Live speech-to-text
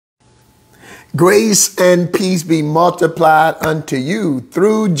Grace and peace be multiplied unto you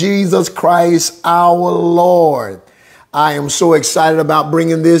through Jesus Christ our Lord. I am so excited about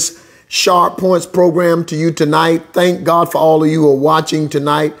bringing this Sharpe Points program to you tonight. Thank God for all of you who are watching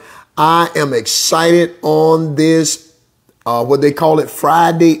tonight. I am excited on this, what they call it,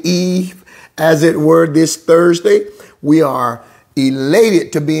 Friday Eve, as it were, this Thursday. We are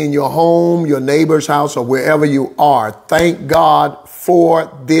elated to be in your home, your neighbor's house, or wherever you are. Thank God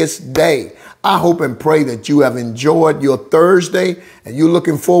for this day. I hope and pray that you have enjoyed your Thursday and you're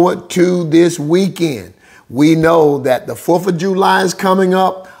looking forward to this weekend. We know that the 4th of July is coming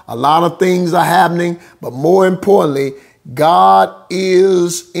up. A lot of things are happening, but more importantly, God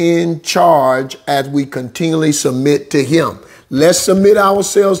is in charge as we continually submit to him. Let's submit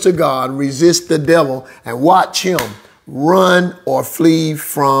ourselves to God, resist the devil, and watch him run or flee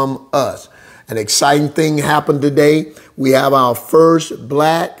from us. An exciting thing happened today. We have our first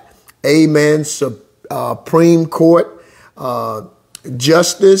black Supreme Court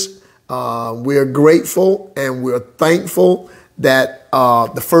justice. We're grateful and we're thankful that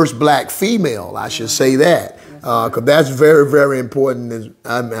the first black female, I should say that, because that's very, very important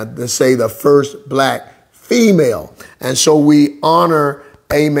to say the first black female. And so we honor,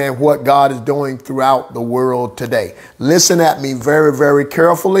 amen, what God is doing throughout the world today. Listen at me very, very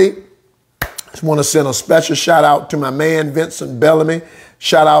carefully. Just want to send a special shout out to my man, Vincent Bellamy.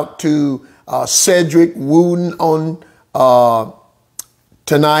 Shout out to Cedric Wooden on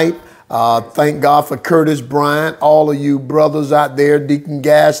tonight. Thank God for Curtis Bryant, all of you brothers out there, Deacon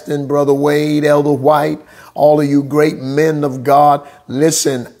Gaston, Brother Wade, Elder White, all of you great men of God.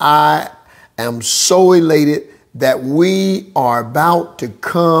 Listen, I am so elated that we are about to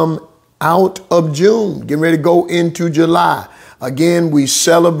come out of June, getting ready to go into July. Again, we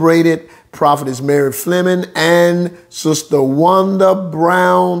celebrated Prophetess Mary Fleming and Sister Wanda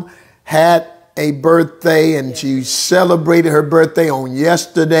Brown had a birthday, and she celebrated her birthday on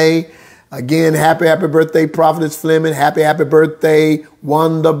yesterday. Again, happy birthday, Prophetess Fleming. Happy birthday,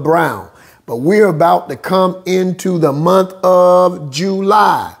 Wanda Brown. But we're about to come into the month of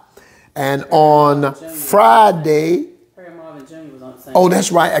July. And on Friday, oh,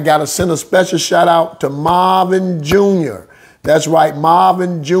 that's right. I got to send a special shout out to Marvin Jr. That's right,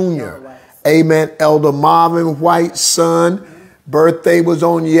 Marvin Jr. Amen. Elder Marvin White's son. Birthday was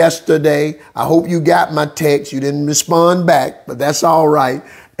on yesterday. I hope you got my text. You didn't respond back, but that's all right.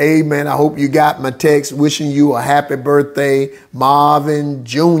 Amen. I hope you got my text wishing you a happy birthday, Marvin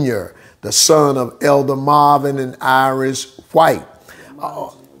Jr., the son of Elder Marvin and Iris White.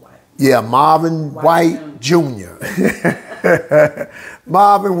 Marvin White Jr.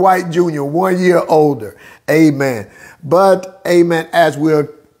 Marvin White Jr., 1 year older. Amen. But, amen, as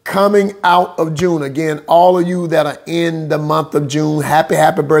we're coming out of June, again, all of you that are in the month of June, happy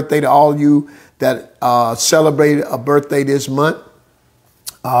birthday to all of you that celebrated a birthday this month.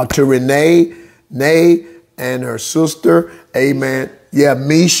 To Renee, and her sister, amen. Yeah,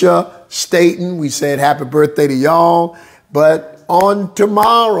 Misha Staten, we said happy birthday to y'all. But on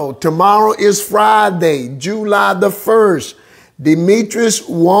tomorrow is Friday, July the 1st. Demetrius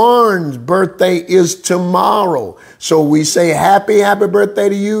Warren's birthday is tomorrow. So we say happy birthday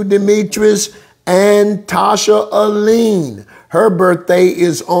to you, Demetrius. And Tasha Aline, her birthday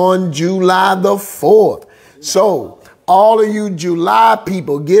is on July the 4th. So all of you July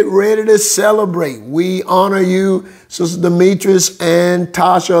people, get ready to celebrate. We honor you, Sister Demetrius and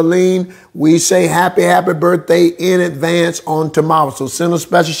Tasha Aline. We say happy birthday in advance on tomorrow. So send a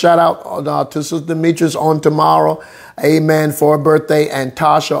special shout out to Sister Demetrius on tomorrow. Amen, for her birthday, and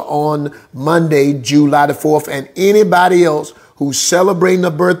Tasha on Monday, July the 4th. And anybody else who's celebrating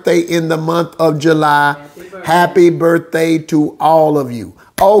a birthday in the month of July, happy birthday to all of you.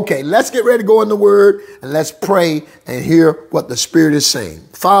 Okay, let's get ready to go in the Word, and let's pray and hear what the Spirit is saying.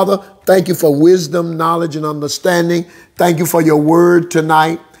 Father, thank you for wisdom, knowledge, and understanding. Thank you for your Word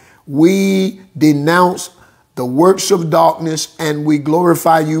tonight. We denounce the works of darkness, and we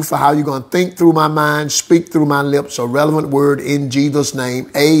glorify you for how you're going to think through my mind, speak through my lips, a relevant word in Jesus' name.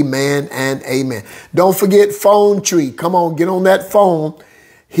 Amen and amen. Don't forget phone tree. Come on, get on that phone.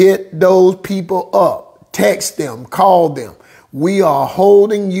 Hit those people up. Text them. Call them. We are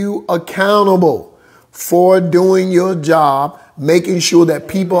holding you accountable for doing your job, making sure that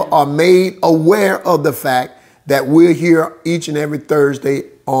people are made aware of the fact that we're here each and every Thursday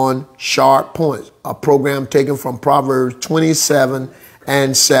on Sharpe Points, a program taken from Proverbs 27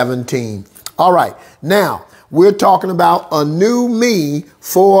 and 17. All right, now we're talking about a new me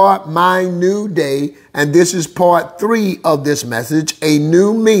for my new day, and this is part 3 of this message, a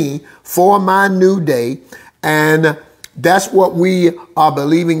new me for my new day, and that's what we are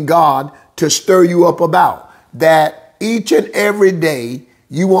believing God to stir you up about. That each and every day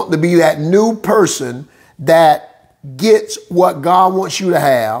you want to be that new person that gets what God wants you to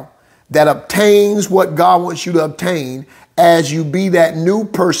have, that obtains what God wants you to obtain as you be that new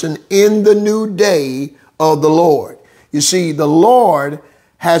person in the new day of the Lord. You see, the Lord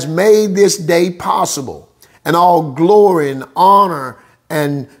has made this day possible, and all glory and honor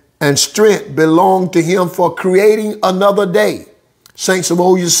and strength belong to him for creating another day. Saints of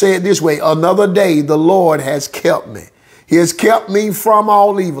old, you say it this way: another day the Lord has kept me. He has kept me from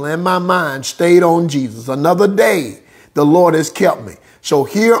all evil, and my mind stayed on Jesus. Another day the Lord has kept me. So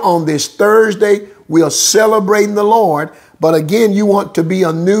here on this Thursday, we are celebrating the Lord. But again, you want to be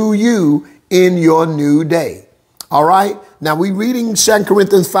a new you in your new day. All right. Now we reading 2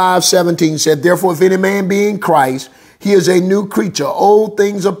 Corinthians 5:17 said, therefore, if any man be in Christ, he is a new creature. Old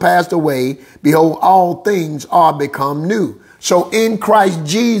things are passed away. Behold, all things are become new. So in Christ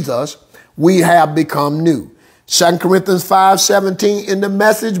Jesus, we have become new. 2 Corinthians 5:17 in the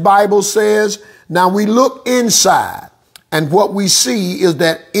Message Bible says, now we look inside, and what we see is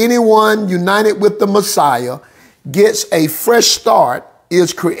that anyone united with the Messiah gets a fresh start,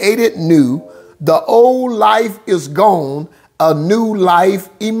 is created new. The old life is gone. A new life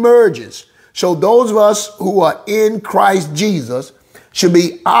emerges. So those of us who are in Christ Jesus should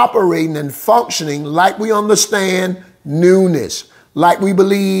be operating and functioning like we understand newness, like we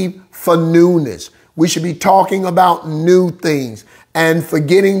believe for newness. We should be talking about new things and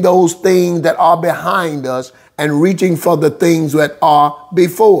forgetting those things that are behind us and reaching for the things that are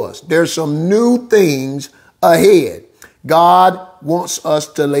before us. There's some new things ahead God wants us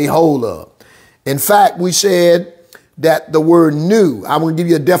to lay hold of. In fact, we said that the word new, I'm going to give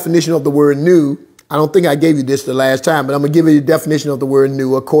you a definition of the word new. I don't think I gave you this the last time, but I'm going to give you a definition of the word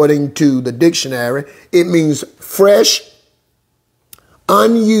new. According to the dictionary, it means fresh,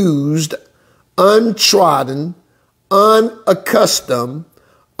 unused, untrodden, unaccustomed,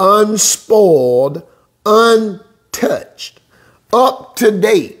 unspoiled, untouched, up to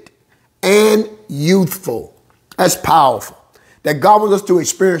date, and youthful. That's powerful. That God wants us to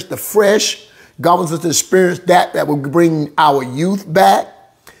experience the fresh. God wants us to experience that will bring our youth back,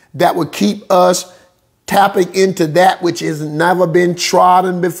 that will keep us tapping into that which has never been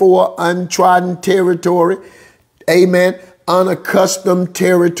trodden before, untrodden territory. Amen. Unaccustomed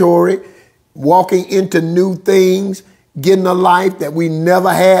territory, walking into new things, getting a life that we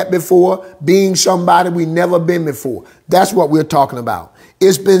never had before, being somebody we never been before. That's what we're talking about.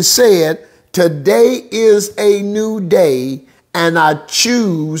 It's been said, today is a new day, and I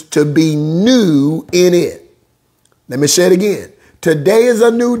choose to be new in it. Let me say it again. Today is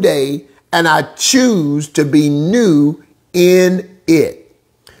a new day, and I choose to be new in it.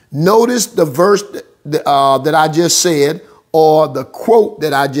 Notice the verse that I just said, or the quote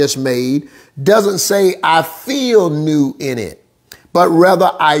that I just made, doesn't say I feel new in it, but rather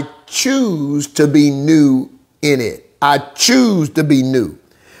I choose to be new in it. I choose to be new.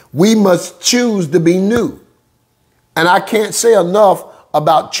 We must choose to be new. And I can't say enough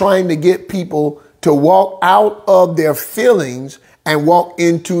about trying to get people to walk out of their feelings and walk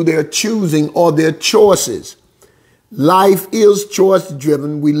into their choosing or their choices. Life is choice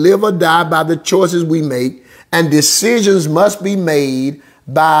driven. We live or die by the choices we make, and decisions must be made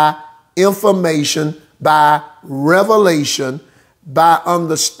by information, by revelation, by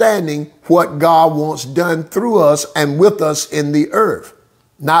understanding what God wants done through us and with us in the earth,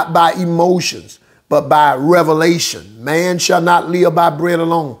 not by emotions, but by revelation. Man shall not live by bread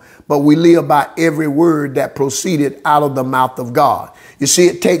alone, but we live by every word that proceeded out of the mouth of God. You see,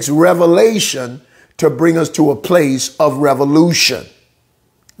 it takes revelation to bring us to a place of revolution.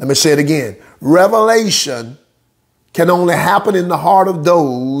 Let me say it again. Revelation can only happen in the heart of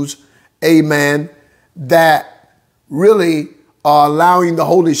those, amen, that really are allowing the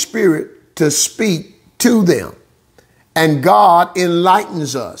Holy Spirit to speak to them. And God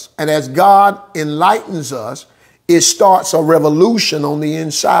enlightens us. And as God enlightens us, it starts a revolution on the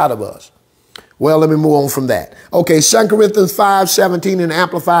inside of us. Well, let me move on from that. Okay, 2 Corinthians 5:17 in the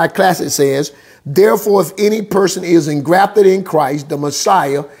Amplified Classic says, therefore, if any person is engrafted in Christ, the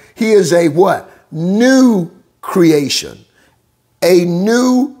Messiah, he is a what? New creation, a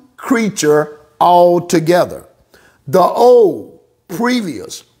new creature altogether. The old,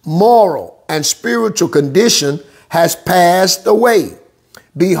 previous, moral, and spiritual condition has passed away.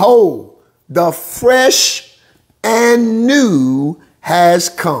 Behold, the fresh and new has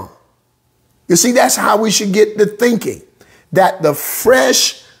come. You see, that's how we should get to thinking, that the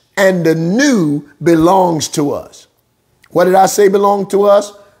fresh and the new belongs to us. What did I say belonged to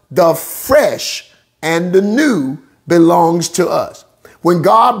us? The fresh and the new belongs to us. When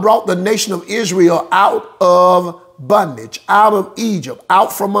God brought the nation of Israel out of bondage, out of Egypt,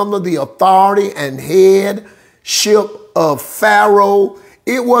 out from under the authority and headship of Pharaoh,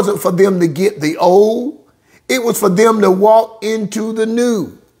 it wasn't for them to get the old. It was for them to walk into the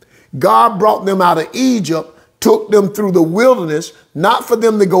new. God brought them out of Egypt, took them through the wilderness, not for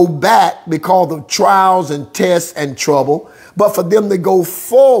them to go back because of trials and tests and trouble, but for them to go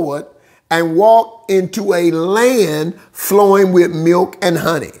forward and walk into a land flowing with milk and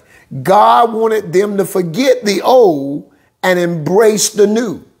honey. God wanted them to forget the old and embrace the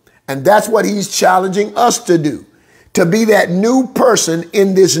new. And that's what he's challenging us to do, to be that new person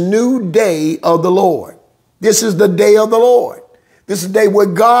in this new day of the Lord. This is the day of the Lord. This is the day where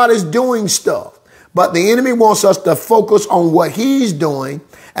God is doing stuff. But the enemy wants us to focus on what he's doing.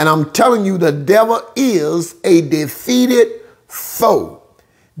 And I'm telling you, the devil is a defeated foe.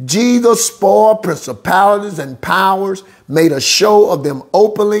 Jesus spoiled principalities and powers, made a show of them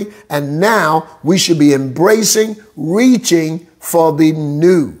openly, and now we should be embracing, reaching for the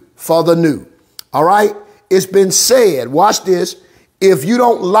new, All right? It's been said, watch this, if you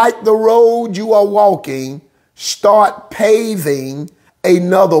don't like the road you are walking, start paving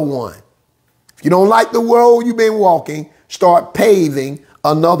another one. If you don't like the road you've been walking, start paving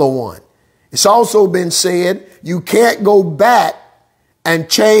another one. It's also been said, you can't go back and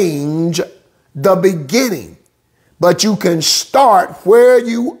change the beginning, but you can start where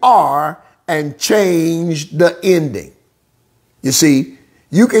you are and change the ending. You see,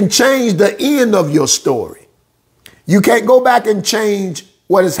 you can change the end of your story. You can't go back and change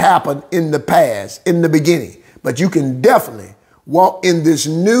what has happened in the past, in the beginning, but you can definitely walk in this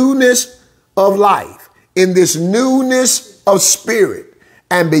newness of life, in this newness of spirit,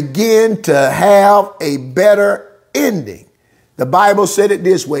 and begin to have a better ending. The Bible said it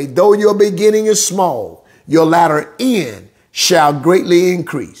this way, though your beginning is small, your latter end shall greatly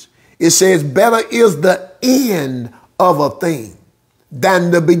increase. It says better is the end of a thing than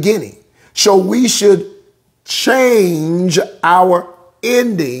the beginning. So we should change our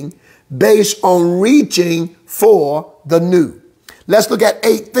ending based on reaching for the new. Let's look at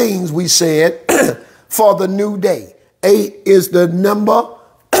 8 things we said for the new day. 8 is the number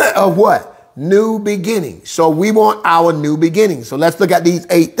of what? New beginning. So we want our new beginning. So let's look at these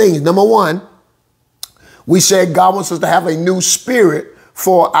 8 things. Number 1, we said God wants us to have a new spirit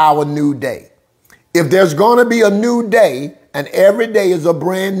for our new day. If there's going to be a new day, and every day is a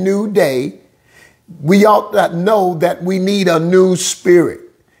brand new day, we ought to know that we need a new spirit.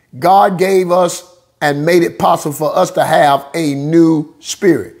 God gave us and made it possible for us to have a new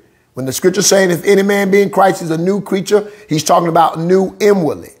spirit. When the scripture is saying, if any man be in Christ is a new creature, he's talking about new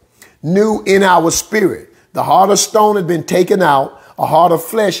inwardly. New in our spirit. The heart of stone has been taken out. A heart of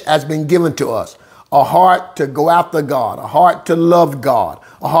flesh has been given to us. A heart to go after God. A heart to love God.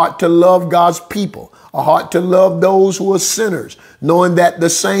 A heart to love God's people. A heart to love those who are sinners, knowing that the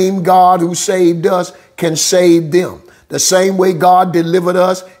same God who saved us can save them. The same way God delivered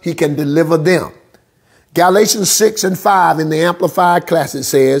us, he can deliver them. Galatians 6:5 in the Amplified Classic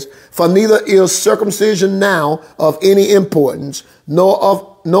says, for neither is circumcision now of any importance,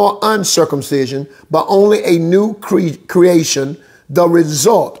 nor uncircumcision, but only a new creation, the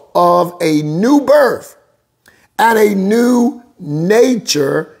result of a new birth and a new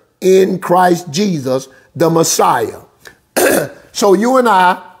nature in Christ Jesus, the Messiah. So you and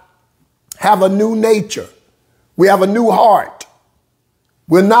I have a new nature. We have a new heart.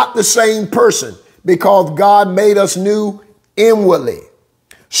 We're not the same person because God made us new inwardly.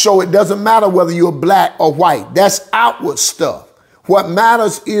 So it doesn't matter whether you're black or white. That's outward stuff. What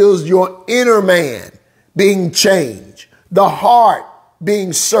matters is your inner man being changed, the heart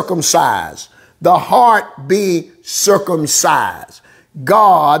being circumcised, the heart being circumcised.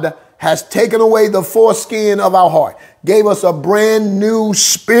 God has taken away the foreskin of our heart, gave us a brand new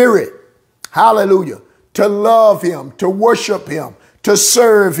spirit. Hallelujah. To love him, to worship him, to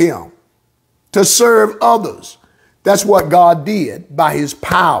serve others. That's what God did by his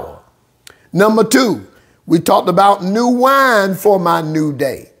power. Number 2, we talked about new wine for my new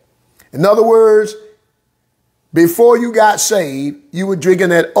day. In other words, before you got saved, you were drinking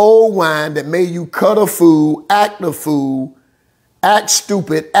that old wine that made you cut a fool, act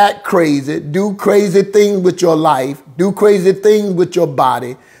stupid, act crazy, do crazy things with your life, do crazy things with your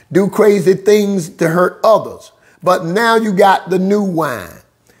body, do crazy things to hurt others. But now you got the new wine.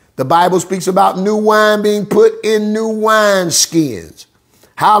 The Bible speaks about new wine being put in new wine skins.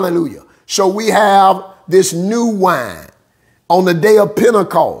 Hallelujah. So we have this new wine on the day of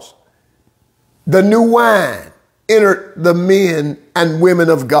Pentecost. The new wine entered the men and women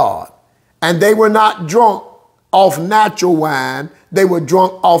of God, and they were not drunk off natural wine. they were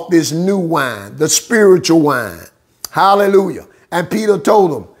drunk off this new wine, the spiritual wine. Hallelujah. And Peter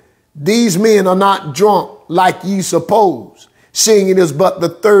told them, these men are not drunk like ye suppose, seeing it is but the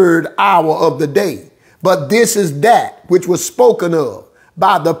third hour of the day. But this is that which was spoken of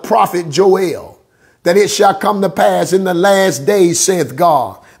by the prophet Joel, that it shall come to pass in the last days, saith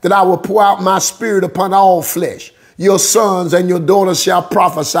God, that I will pour out my spirit upon all flesh. Your sons and your daughters shall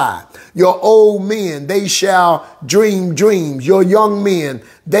prophesy. Your old men, they shall dream dreams. Your young men,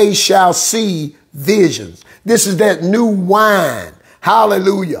 they shall see visions. This is that new wine,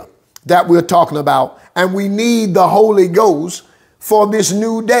 hallelujah, that we're talking about. And we need the Holy Ghost for this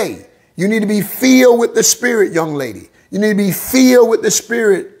new day. You need to be filled with the Spirit, young lady. You need to be filled with the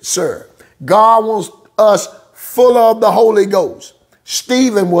Spirit, sir. God wants us full of the Holy Ghost.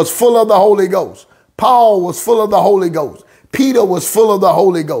 Stephen was full of the Holy Ghost. Paul was full of the Holy Ghost. Peter was full of the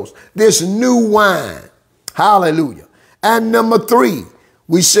Holy Ghost. This new wine. Hallelujah. And number 3,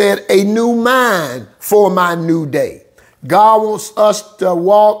 we said a new mind for my new day. God wants us to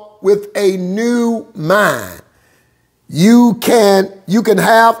walk with a new mind. You can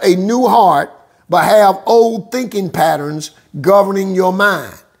have a new heart, but have old thinking patterns governing your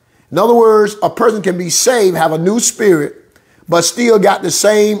mind. In other words, a person can be saved, have a new spirit, but still got the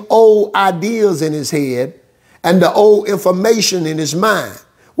same old ideas in his head and the old information in his mind,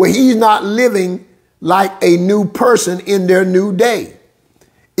 where he's not living like a new person in their new day.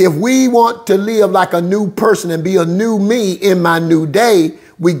 If we want to live like a new person and be a new me in my new day,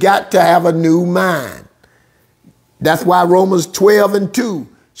 we got to have a new mind. That's why Romans 12:2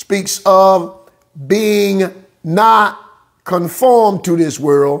 speaks of being not conformed to this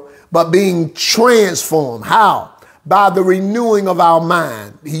world, but being transformed. How? By the renewing of our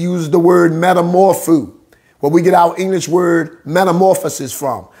mind. He used the word metamorpho, where we get our English word metamorphosis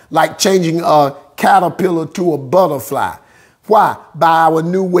from, like changing a caterpillar to a butterfly. Why? By our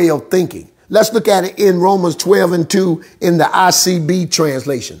new way of thinking. Let's look at it in Romans 12:2 in the ICB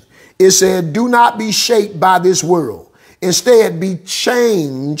translation. It said, do not be shaped by this world. Instead, be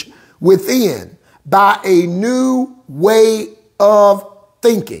changed within by a new way of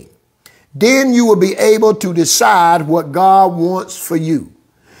thinking. Then you will be able to decide what God wants for you.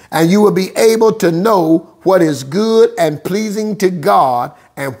 And you will be able to know what is good and pleasing to God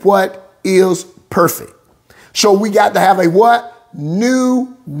and what is perfect. So we got to have a what?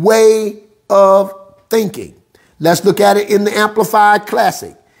 New way of thinking. Let's look at it in the Amplified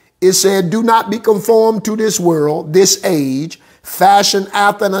Classic. It said, do not be conformed to this world, this age, fashioned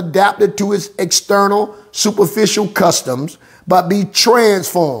after and adapted to its external, superficial customs, but be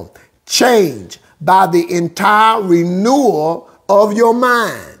transformed, changed by the entire renewal of your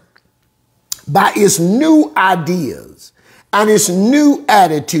mind, by its new ideas and its new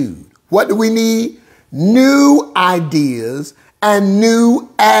attitude. What do we need? New ideas and new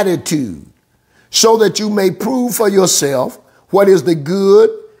attitude, so that you may prove for yourself what is the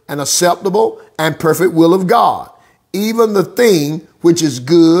good and acceptable and perfect will of God, even the thing which is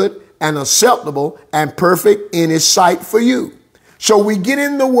good and acceptable and perfect in his sight for you. So we get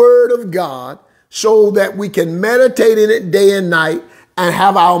in the word of God so that we can meditate in it day and night and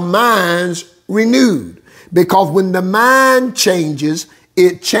have our minds renewed. Because when the mind changes,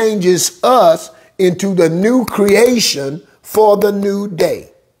 it changes us into the new creation for the new day.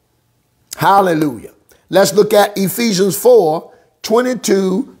 Hallelujah. Let's look at Ephesians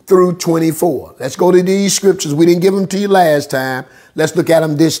 4:22 through 24. Let's go to these scriptures. We didn't give them to you last time. Let's look at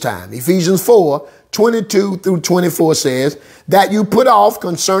them this time. Ephesians 4:22 through 24 says, that you put off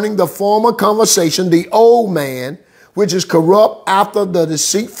concerning the former conversation the old man, which is corrupt after the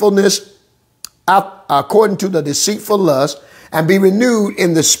deceitfulness, according to the deceitful lust, and be renewed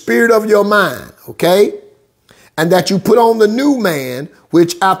in the spirit of your mind. Okay? And that you put on the new man,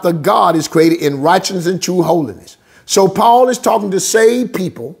 which after God is created in righteousness and true holiness. So Paul is talking to saved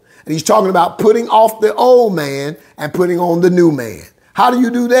people, and he's talking about putting off the old man and putting on the new man. How do you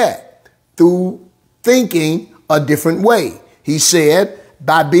do that? Through thinking a different way. He said,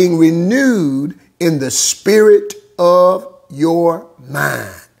 by being renewed in the spirit of your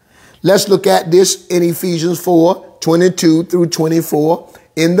mind. Let's look at this in Ephesians 4:22 through 24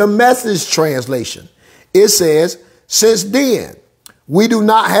 in the Message translation. It says, since then, we do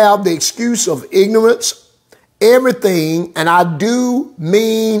not have the excuse of ignorance. Everything, and I do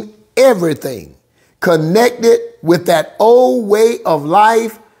mean everything, connected with that old way of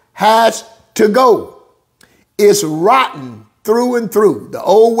life has to go. It's rotten through and through. The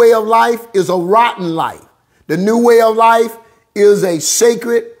old way of life is a rotten life. The new way of life is a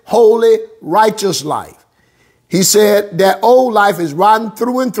sacred, holy, righteous life. He said that old life is rotten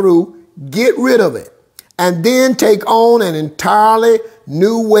through and through. Get rid of it and then take on an entirely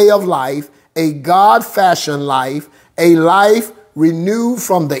new way of life, a God-fashioned life, a life renewed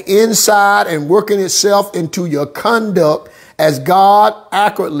from the inside and working itself into your conduct as God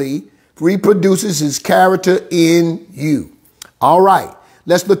accurately reproduces his character in you. All right,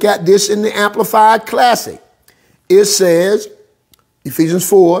 let's look at this in the Amplified Classic. It says, Ephesians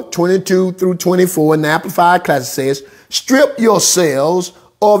 4:22 through 24 in the Amplified Classic says, strip yourselves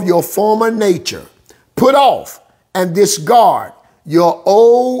of your former nature, put off and discard your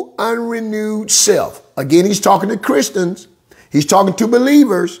old unrenewed self. Again, he's talking to Christians. He's talking to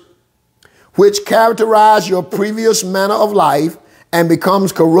believers, which characterize your previous manner of life and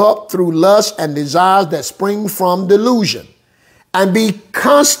becomes corrupt through lust and desires that spring from delusion, and be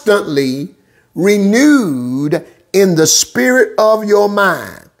constantly renewed in the spirit of your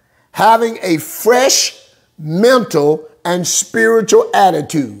mind, having a fresh mental and spiritual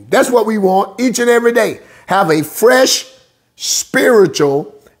attitude. That's what we want each and every day. Have a fresh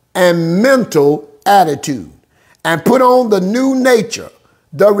spiritual and mental attitude, and put on the new nature,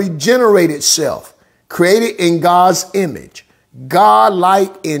 the regenerated self, created in God's image,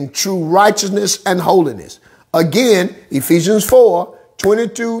 God-like in true righteousness and holiness. Again, Ephesians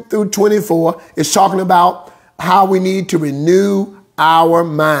 4:22 through 24 is talking about how we need to renew our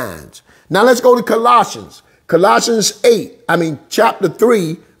minds. Now let's go to Colossians. Chapter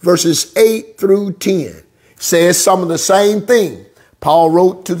 3, verses 8 through 10 says some of the same thing. Paul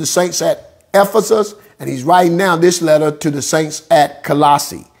wrote to the saints at Ephesus, and he's writing now this letter to the saints at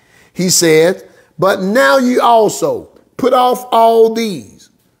Colossae. He said, but now ye also put off all these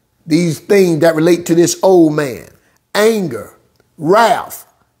things that relate to this old man: anger, wrath,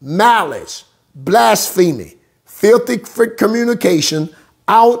 malice, blasphemy, filthy communication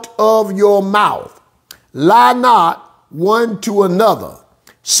out of your mouth. Lie not one to another,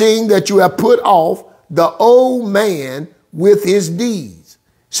 seeing that you have put off the old man with his deeds.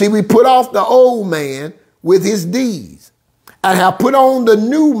 See, we put off the old man with his deeds and have put on the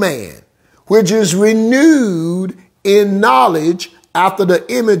new man, which is renewed in knowledge after the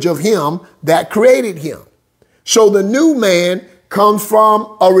image of him that created him. So the new man comes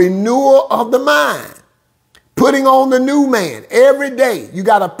from a renewal of the mind, putting on the new man every day. You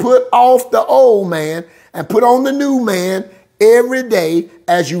got to put off the old man and put on the new man every day.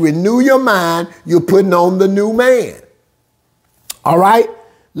 As you renew your mind, you're putting on the new man. All right,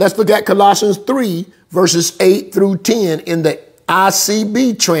 let's look at Colossians 3, verses 8 through 10 in the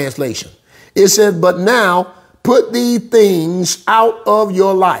ICB translation. It says, but now put these things out of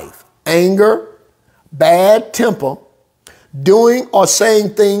your life: anger, bad temper, doing or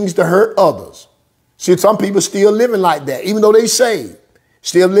saying things to hurt others. See, some people still living like that, even though they saved,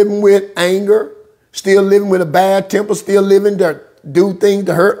 still living with anger, still living with a bad temper, still living to do things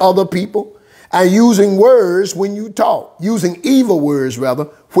to hurt other people, and using words when you talk, using evil words rather,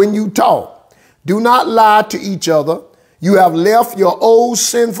 when you talk. Do not lie to each other. You have left your old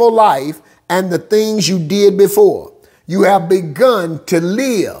sinful life and the things you did before. You have begun to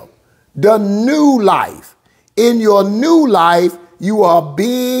live the new life. In your new life, you are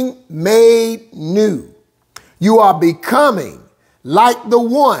being made new. You are becoming like the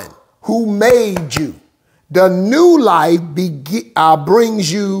one who made you. The new life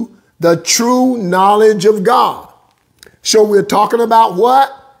brings you the true knowledge of God. So we're talking about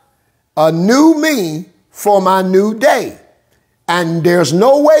what? A new me for my new day. And there's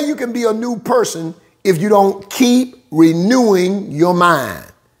no way you can be a new person if you don't keep renewing your mind.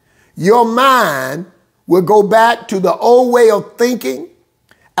 Your mind will go back to the old way of thinking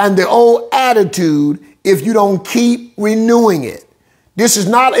and the old attitude if you don't keep renewing it. This is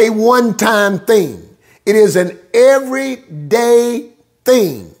not a one-time thing. It is an everyday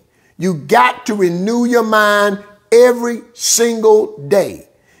thing. You got to renew your mind every single day.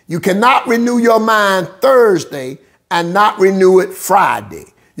 You cannot renew your mind Thursday and not renew it Friday.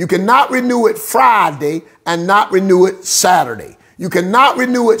 You cannot renew it Friday and not renew it Saturday. You cannot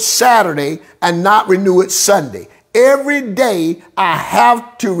renew it Saturday and not renew it Sunday. Every day I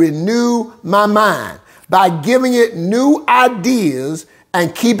have to renew my mind by giving it new ideas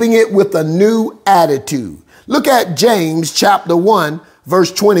and keeping it with a new attitude. Look at James chapter 1,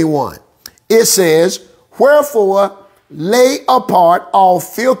 verse 21. It says, wherefore lay apart all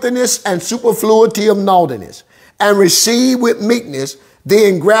filthiness and superfluity of naughtiness, and receive with meekness the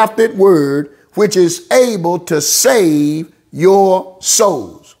engrafted word, which is able to save your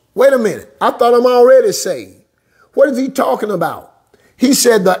souls. Wait a minute. I thought I'm already saved. What is he talking about? He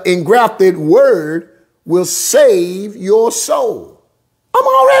said the engrafted word will save your soul. I'm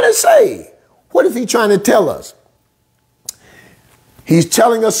already saved. What is he trying to tell us? He's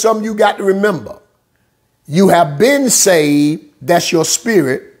telling us something you got to remember. You have been saved. That's your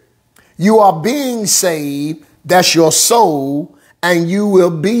spirit. You are being saved. That's your soul. And you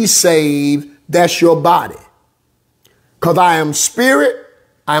will be saved. That's your body. Because I am spirit.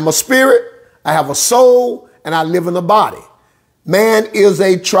 I am a spirit. I have a soul. And I live in a body. Man is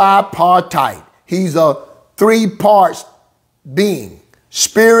a tripartite. He's a 3 parts being.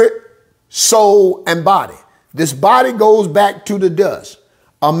 Spirit, soul, and body. This body goes back to the dust.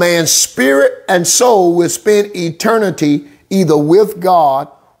 A man's spirit and soul will spend eternity either with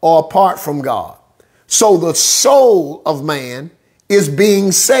God or apart from God. So the soul of man is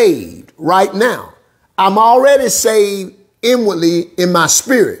being saved right now. I'm already saved inwardly in my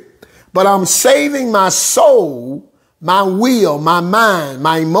spirit, but I'm saving my soul, my will, my mind,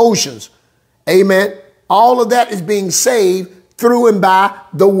 my emotions. Amen. All of that is being saved through and by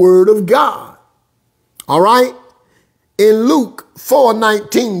the word of God. All right. In Luke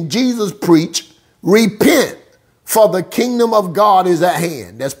 4:19, Jesus preached, repent, for the kingdom of God is at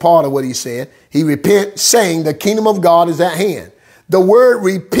hand. That's part of what he said. He repent, saying the kingdom of God is at hand. The word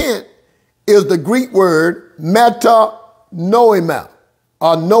repent is the Greek word metanoia,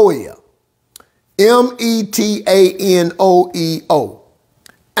 or noia, metanoeo.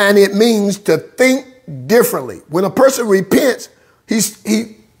 And it means to think differently. When a person repents, he's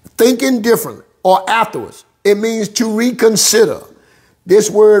thinking differently, or afterwards. It means to reconsider. This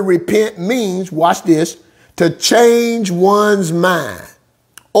word repent means, watch this, to change one's mind,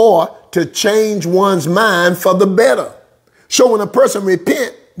 or to change one's mind for the better. So when a person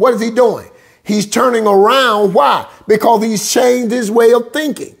repents, what is he doing? He's turning around. Why? Because he's changed his way of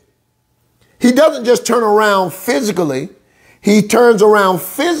thinking. He doesn't just turn around physically. He turns around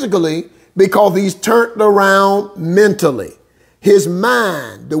physically because he's turned around mentally. His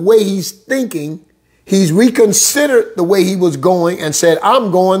mind, the way he's thinking, he's reconsidered the way he was going and said,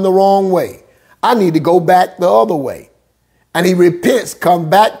 I'm going the wrong way. I need to go back the other way. And he repents, come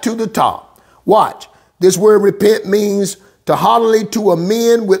back to the top. Watch. This word repent means to heartily to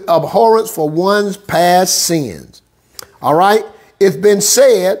amend with abhorrence for one's past sins. All right. It's been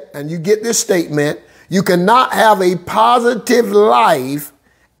said, and you get this statement, you cannot have a positive life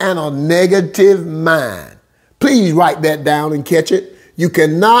and a negative mind. Please write that down and catch it. You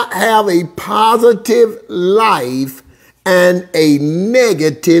cannot have a positive life and a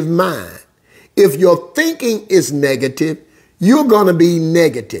negative mind. If your thinking is negative, you're going to be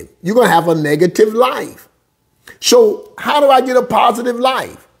negative. You're going to have a negative life. So how do I get a positive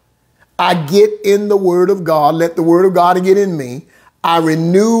life? I get in the word of God. Let the word of God get in me. I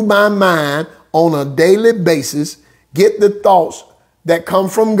renew my mind on a daily basis. Get the thoughts that come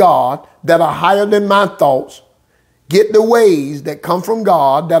from God that are higher than my thoughts. Get the ways that come from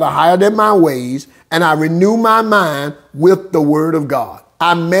God that are higher than my ways. And I renew my mind with the word of God.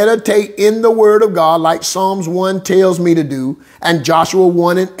 I meditate in the word of God like Psalms 1 tells me to do. And Joshua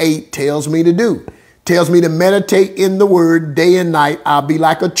 1:8 tells me to do. Tells me to meditate in the word day and night. I'll be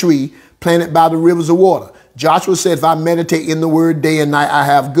like a tree planted by the rivers of water. Joshua said, if I meditate in the word day and night, I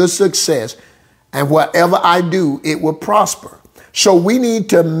have good success. And whatever I do, it will prosper. So we need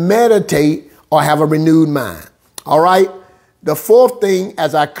to meditate or have a renewed mind. All right. The fourth thing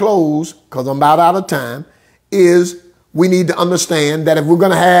as I close, because I'm about out of time, is we need to understand that if we're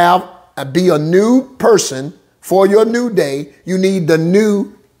going to be a new person for your new day, you need the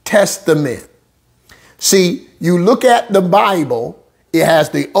New Testament. See, you look at the Bible, it has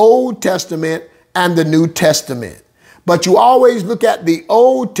the Old Testament and the New Testament. But you always look at the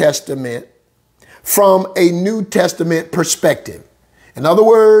Old Testament from a New Testament perspective. In other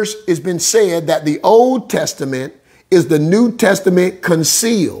words, it's been said that the Old Testament is the New Testament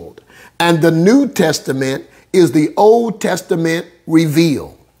concealed, and the New Testament is the Old Testament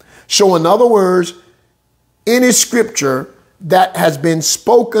revealed. So in other words, any scripture that has been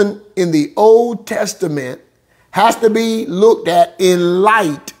spoken in the Old Testament has to be looked at in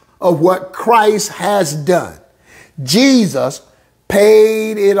light of what Christ has done. Jesus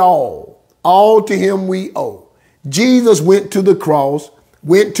paid it all. All to him we owe. Jesus went to the cross,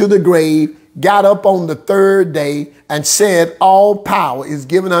 went to the grave, got up on the third day and said, all power is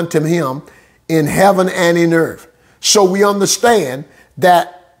given unto him in heaven and in earth. So we understand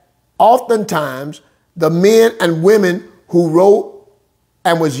that oftentimes the men and women who wrote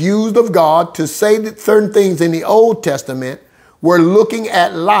and was used of God to say certain things in the Old Testament were looking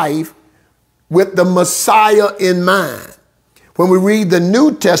at life with the Messiah in mind. When we read the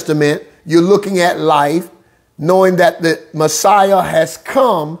New Testament, you're looking at life knowing that the Messiah has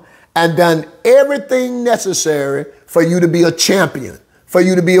come and done everything necessary for you to be a champion, for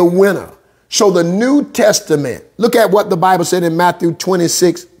you to be a winner. So the New Testament, look at what the Bible said in Matthew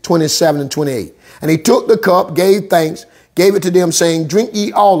 26, 27 and 28. And he took the cup, gave thanks, gave it to them, saying, drink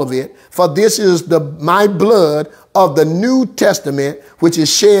ye all of it, for this is my blood of the New Testament, which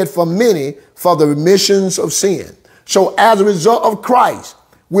is shed for many for the remissions of sin. So as a result of Christ,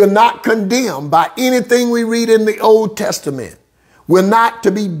 we're not condemned by anything we read in the Old Testament. We're not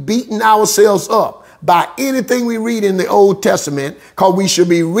to be beating ourselves up by anything we read in the Old Testament, because we should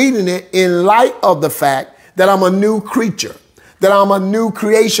be reading it in light of the fact that I'm a new creature, that I'm a new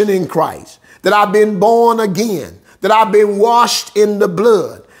creation in Christ, that I've been born again, that I've been washed in the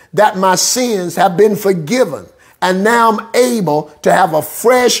blood, that my sins have been forgiven. And now I'm able to have a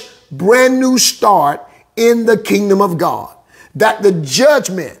fresh, brand new start in the kingdom of God. That the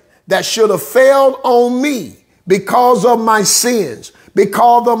judgment that should have failed on me because of my sins,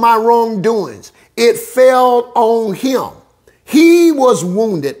 because of my wrongdoings, it fell on him. He was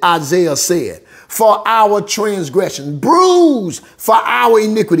wounded, Isaiah said, for our transgression, bruised for our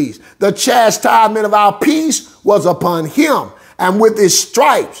iniquities. The chastisement of our peace was upon him, and with his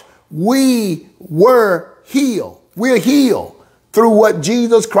stripes we were healed. We're healed through what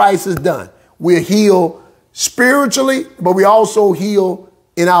Jesus Christ has done. We're healed spiritually, but we also heal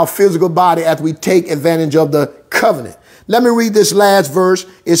in our physical body as we take advantage of the covenant. Let me read this last verse.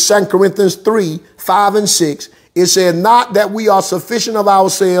 It's 2 Corinthians 3, 5 and 6. It said, not that we are sufficient of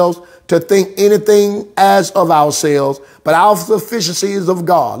ourselves to think anything as of ourselves, but our sufficiency is of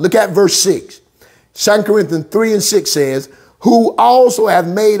God. Look at verse 6. 2 Corinthians 3 and 6 says, who also have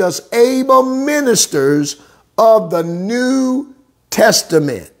made us able ministers of the New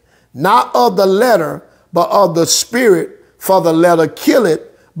Testament, not of the letter, but of the Spirit, for the letter killeth,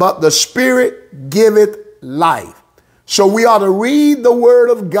 but the Spirit giveth life. So we ought to read the word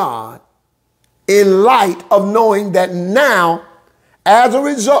of God in light of knowing that now, as a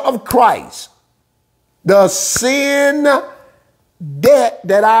result of Christ, the sin debt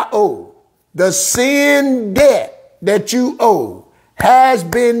that I owe, the sin debt that you owe has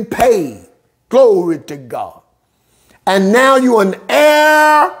been paid. Glory to God. And now you're an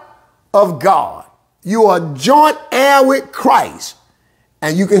heir of God. You are joint heir with Christ.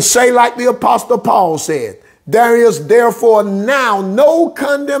 And you can say like the Apostle Paul said, there is therefore now no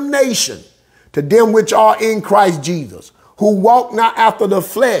condemnation to them which are in Christ Jesus, who walk not after the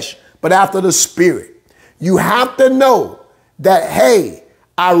flesh, but after the Spirit. You have to know that, hey,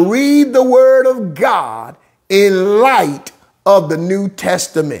 I read the word of God in light of the New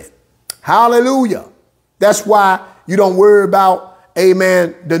Testament. Hallelujah. That's why you don't worry about,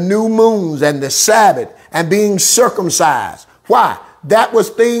 amen, the new moons and the Sabbath and being circumcised. Why? That was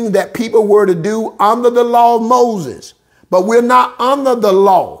things that people were to do under the law of Moses. But we're not under the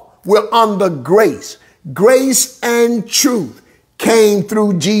law. We're under grace. Grace and truth came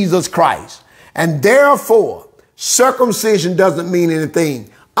through Jesus Christ. And therefore, circumcision doesn't mean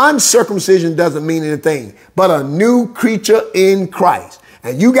anything. Uncircumcision doesn't mean anything, but a new creature in Christ.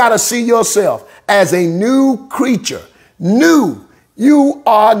 And you got to see yourself as a new creature. New. You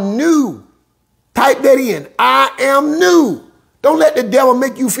are new. Type that in. I am new. Don't let the devil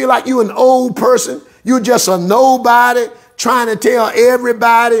make you feel like you're an old person. You're just a nobody trying to tell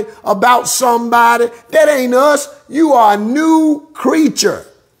everybody about somebody. That ain't us. You are a new creature.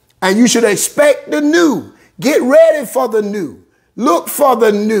 And you should expect the new. Get ready for the new. Look for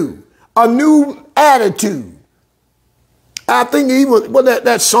the new. A new attitude. I think even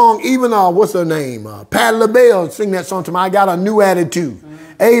that song, even what's her name? Patti LaBelle sing that song to me. I got a new attitude.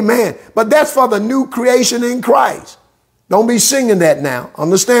 Amen. But that's for the new creation in Christ. Don't be singing that now.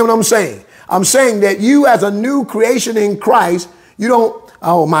 Understand what I'm saying? I'm saying that you as a new creation in Christ, you don't,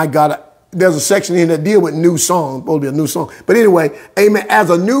 oh my God, there's a section in that deal with new songs, supposed to be a new song. But anyway, amen, as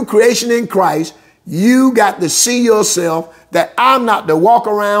a new creation in Christ, you got to see yourself that I'm not to walk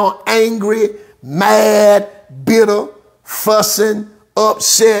around angry, mad, bitter, fussing,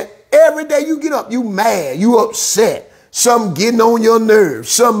 upset. Every day you get up, you mad, you upset. Something getting on your nerves,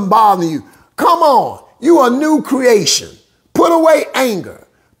 something bothering you. Come on, you are a new creation. Put away anger,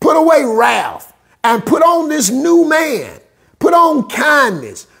 put away wrath, and put on this new man. Put on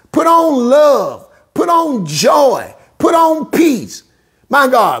kindness, put on love, put on joy, put on peace. My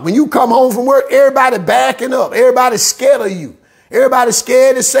God, when you come home from work, everybody backing up. Everybody's scared of you. Everybody's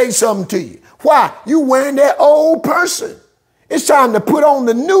scared to say something to you. Why? You wearing that old person. It's time to put on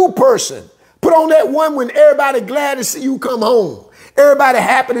the new person. Put on that one when everybody glad to see you come home. Everybody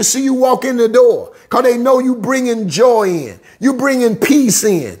happy to see you walk in the door because they know you bringing joy in. You bringing peace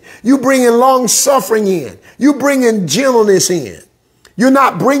in. You bringing long suffering in. You bringing gentleness in. You're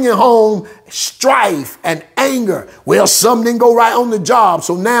not bringing home strife and anger. Well, something didn't go right on the job,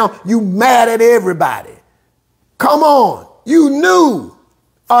 so now you mad at everybody. Come on. You new.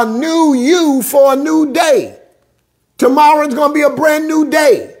 a new you for a new day. Tomorrow is going to be a brand new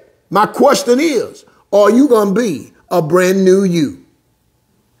day. My question is, are you going to be a brand new you?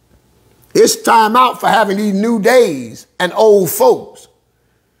 It's time out for having these new days and old folks.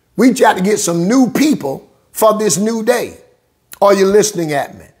 We try to get some new people for this new day. Are you listening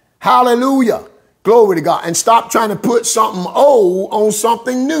at me? Hallelujah. Glory to God. And stop trying to put something old on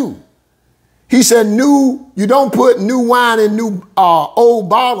something new. He said new, you don't put new wine in new old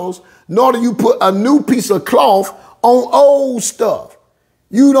bottles, nor do you put a new piece of cloth on old stuff.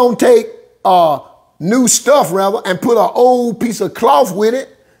 You don't take new stuff, rather, and put an old piece of cloth with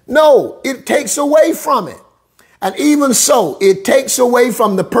it. No, it takes away from it. And even so, it takes away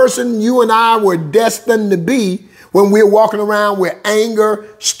from the person you and I were destined to be when we're walking around with anger,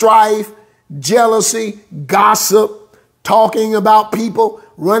 strife, jealousy, gossip, talking about people,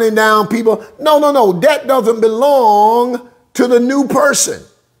 running down people. No, no, no. That doesn't belong to the new person.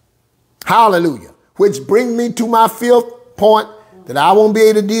 Hallelujah. Which brings me to my fifth point that I won't be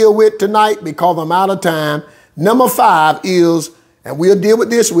able to deal with tonight because I'm out of time. Number 5 is, and we'll deal with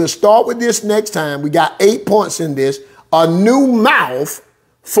this, we'll start with this next time. We got 8 points in this. A new mouth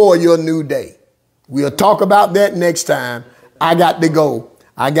for your new day. We'll talk about that next time. I got to go.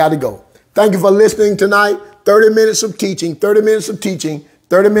 I got to go. Thank you for listening tonight. 30 minutes of teaching, 30 minutes of teaching,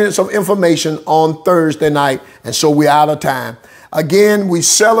 30 minutes of information on Thursday night. And so we're out of time. Again, we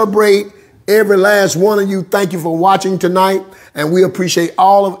celebrate every last one of you. Thank you for watching tonight. And we appreciate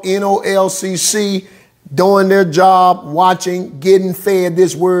all of NOLCC doing their job, watching, getting fed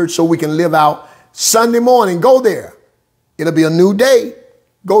this word so we can live out Sunday morning. Go there. It'll be a new day.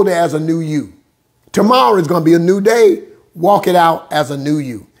 Go there as a new you. Tomorrow is going to be a new day. Walk it out as a new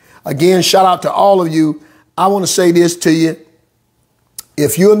you. Again, shout out to all of you. I want to say this to you.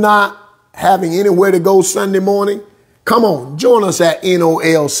 If you're not having anywhere to go Sunday morning, come on, join us at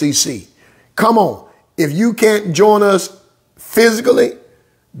NOLCC. Come on. If you can't join us physically,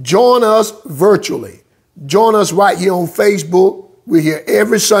 join us virtually. Join us right here on Facebook. We're here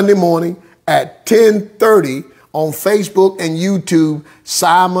every Sunday morning at 10:30 on Facebook and YouTube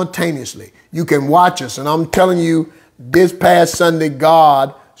simultaneously. You can watch us. And I'm telling you, this past Sunday,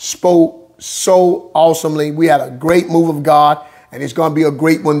 God spoke so awesomely. We had a great move of God, and it's going to be a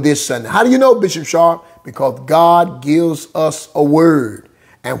great one this Sunday. How do you know, Bishop Sharpe? Because God gives us a word.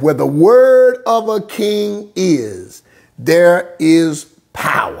 And where the word of a king is, there is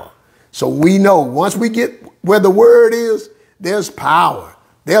power. So we know once we get where the word is, there's power.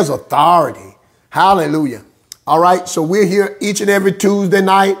 There's authority. Hallelujah. All right. So we're here each and every Tuesday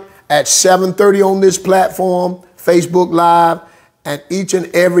night at 7:30 on this platform, Facebook Live, and each and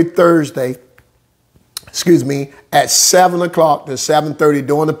every Thursday, at 7 o'clock to 7:30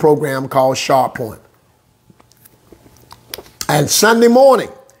 during the program called Sharpe Points. And Sunday morning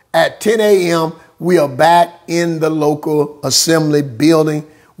at 10 a.m., we are back in the local assembly building,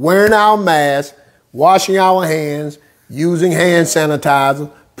 wearing our masks, washing our hands, using hand sanitizer,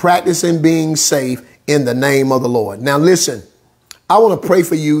 practicing being safe in the name of the Lord. Now listen, I want to pray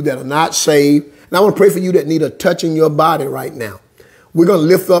for you that are not saved, and I want to pray for you that need a touch in your body right now. We're going to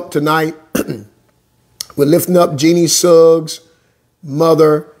lift up tonight. We're lifting up Jeannie Suggs'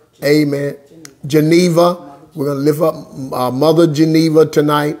 mother, amen, Geneva. We're going to lift up Mother Geneva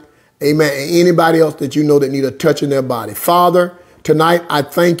tonight, amen, and anybody else that you know that need a touch in their body. Father, tonight I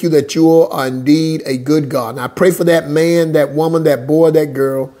thank you that you are indeed a good God. And I pray for that man, that woman, that boy, that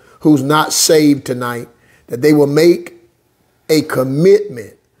girl who's not saved tonight, that they will make a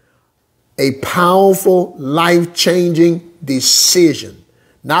commitment, a powerful, life-changing decision,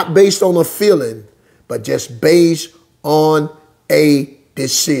 not based on a feeling, but just based on a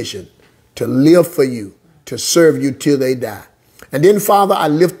decision to live for you, to serve you till they die. And then, Father, I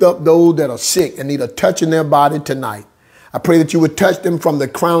lift up those that are sick and need a touch in their body tonight. I pray that you would touch them from the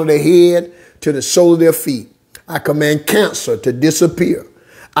crown of their head to the sole of their feet. I command cancer to disappear.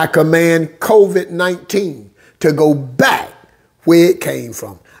 I command COVID-19 to go back where it came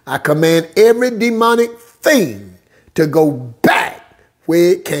from. I command every demonic thing to go back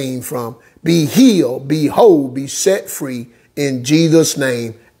where it came from. Be healed, be whole, be set free in Jesus'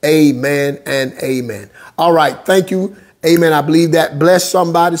 name. Amen and amen. All right. Thank you. Amen. I believe that blessed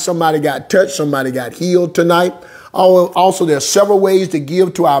somebody. Somebody got touched. Somebody got healed tonight. Also, there are several ways to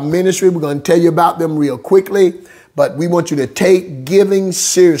give to our ministry. We're going to tell you about them real quickly, but we want you to take giving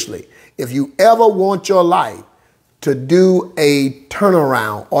seriously. If you ever want your life to do a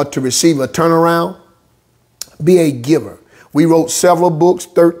turnaround or to receive a turnaround, be a giver. We wrote several books,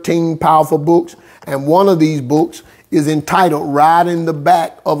 13 powerful books, and one of these books is entitled Riding the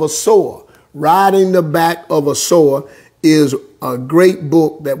Back of a Sower. Riding the Back of a Sower is a great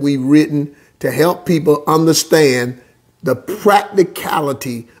book that we've written to help people understand the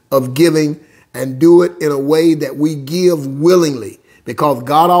practicality of giving and do it in a way that we give willingly, because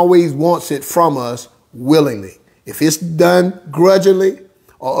God always wants it from us willingly. If it's done grudgingly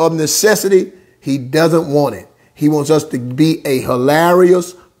or of necessity, he doesn't want it. He wants us to be a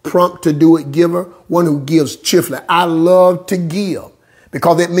hilarious, prompt to do it giver, one who gives cheerfully. I love to give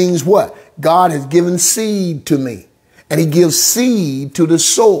because it means what? God has given seed to me, and he gives seed to the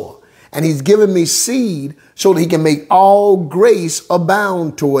sower, and he's given me seed so that he can make all grace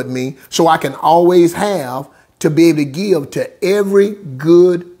abound toward me, so I can always have to be able to give to every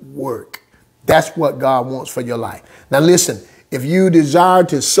good work. That's what God wants for your life. Now listen, if you desire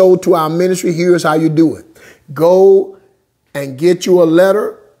to sow to our ministry, here's how you do it. Go and get you a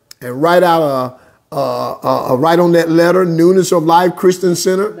letter and write out write on that letter, Newness of Life Christian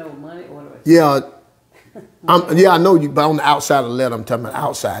Center. No money order. Yeah. Yeah, I know you, but on the outside of the letter, I'm talking about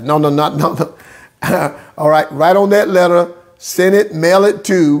outside. No. All right, write on that letter, send it, mail it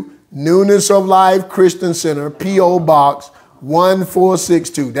to Newness of Life Christian Center, P.O. Box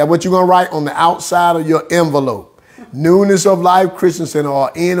 1462. That's what you're going to write on the outside of your envelope. Newness of Life Christian Center,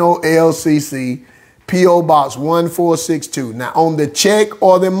 or NOLCC, P.O. Box 1462. Now, on the check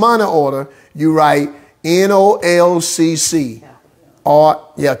or the money order, you write NOLCC,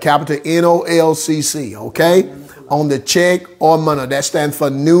 or, yeah, capital NOLCC, okay? On the check or money. That stands for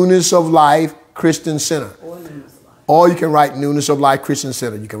Newness of Life Christian Center. Or you can write Newness of Life Christian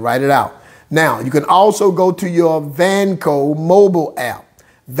Center. You can write it out. Now, you can also go to your Vanco mobile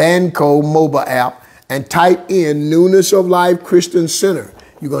app, and type in Newness of Life Christian Center.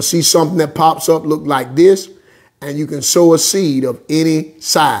 You're going to see something that pops up, look like this, and you can sow a seed of any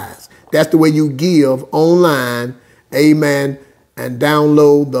size. That's the way you give online, amen, and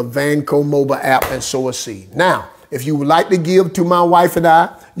download the Vanco mobile app and sow a seed. Now, if you would like to give to my wife and I,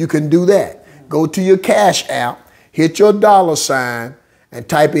 you can do that. Go to your Cash app, hit your $, and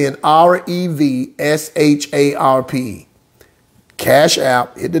type in REVSHARP. Cash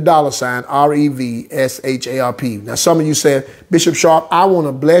app, hit the $, REVSHARP. Now, some of you said, Bishop Sharpe, I want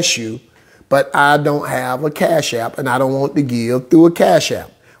to bless you, but I don't have a Cash app, and I don't want to give through a Cash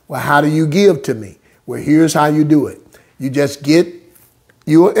app. Well, how do you give to me? Well, here's how you do it. You just get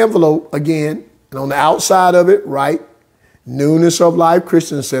your envelope again, and on the outside of it, write Newness of Life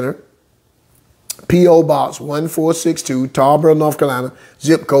Christian Center, P.O. Box 1462, Tarboro, North Carolina,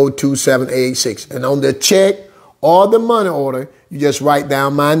 zip code 27886. And on the check or the money order, you just write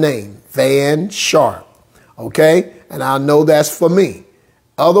down my name, Van Sharpe, okay? And I know that's for me.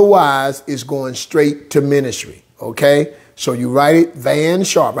 Otherwise, it's going straight to ministry, okay? So you write it, Van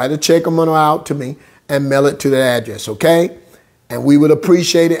Sharpe, write a check or money out to me and mail it to that address, okay? And we would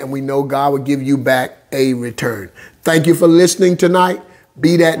appreciate it, and we know God will give you back a return. Thank you for listening tonight.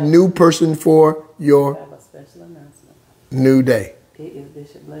 Be that new person for your special announcement. New day. It is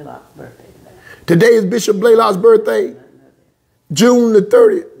Bishop Blaylock's birthday today. Today is Bishop Blaylock's birthday, June the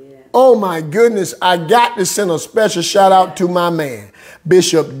 30th. Yeah. Oh my goodness, I got to send a special shout out to my man,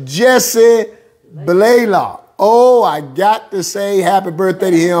 Bishop Jesse Blaylock. Oh, I got to say happy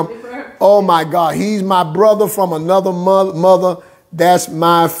birthday to him. Oh my God, he's my brother from another mother. That's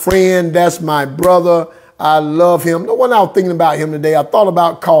my friend, that's my brother. I love him. No one out thinking about him today. I thought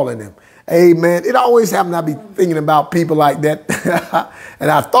about calling him. Amen. It always happens I be thinking about people like that. And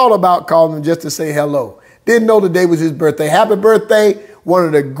I thought about calling him just to say hello. Didn't know today was his birthday. Happy birthday. One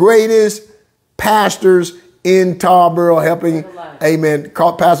of the greatest pastors in Tarboro, helping, amen,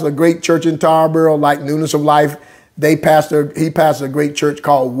 pastor a great church in Tarboro like Newness of Life. He pastored a great church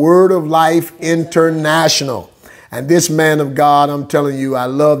called Word of Life International. And this man of God, I'm telling you, I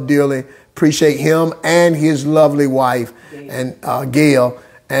love dearly. Appreciate him and his lovely wife, and Gail.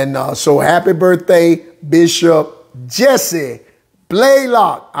 And so happy birthday, Bishop Jesse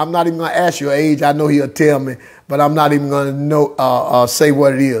Blaylock. I'm not even going to ask your age. I know he'll tell me, but I'm not even going to say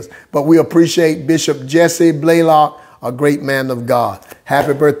what it is. But we appreciate Bishop Jesse Blaylock, a great man of God.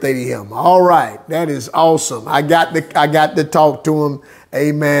 Happy birthday to him. All right. That is awesome. I got to talk to him,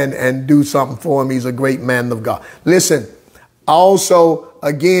 amen, and do something for him. He's a great man of God. Listen, also,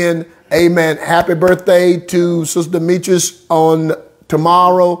 again, amen, happy birthday to Sister Demetrius on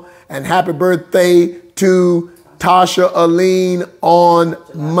tomorrow, and happy birthday to Tasha Aline on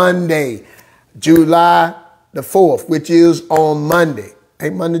Monday, July the 4th, which is on Monday.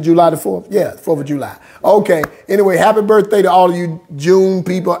 Ain't Monday, July the 4th? Yeah, 4th of July. Okay, anyway, happy birthday to all of you June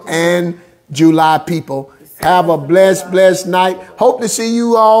people and July people. Have a blessed night. Hope to see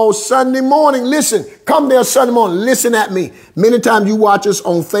you all Sunday morning. Listen, come there Sunday morning. Listen at me. Many times you watch us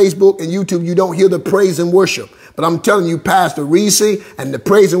on Facebook and YouTube, you don't hear the praise and worship. But I'm telling you, Pastor Reese and the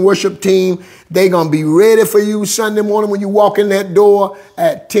praise and worship team, they're going to be ready for you Sunday morning when you walk in that door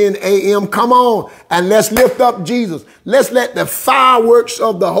at 10 a.m. Come on and let's lift up Jesus. Let's let the fireworks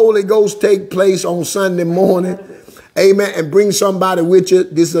of the Holy Ghost take place on Sunday morning. Amen. And bring somebody with you.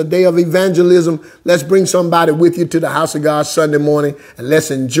 This is a day of evangelism. Let's bring somebody with you to the house of God Sunday morning and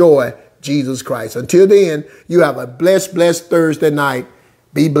let's enjoy Jesus Christ. Until then, you have a blessed Thursday night.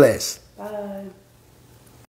 Be blessed.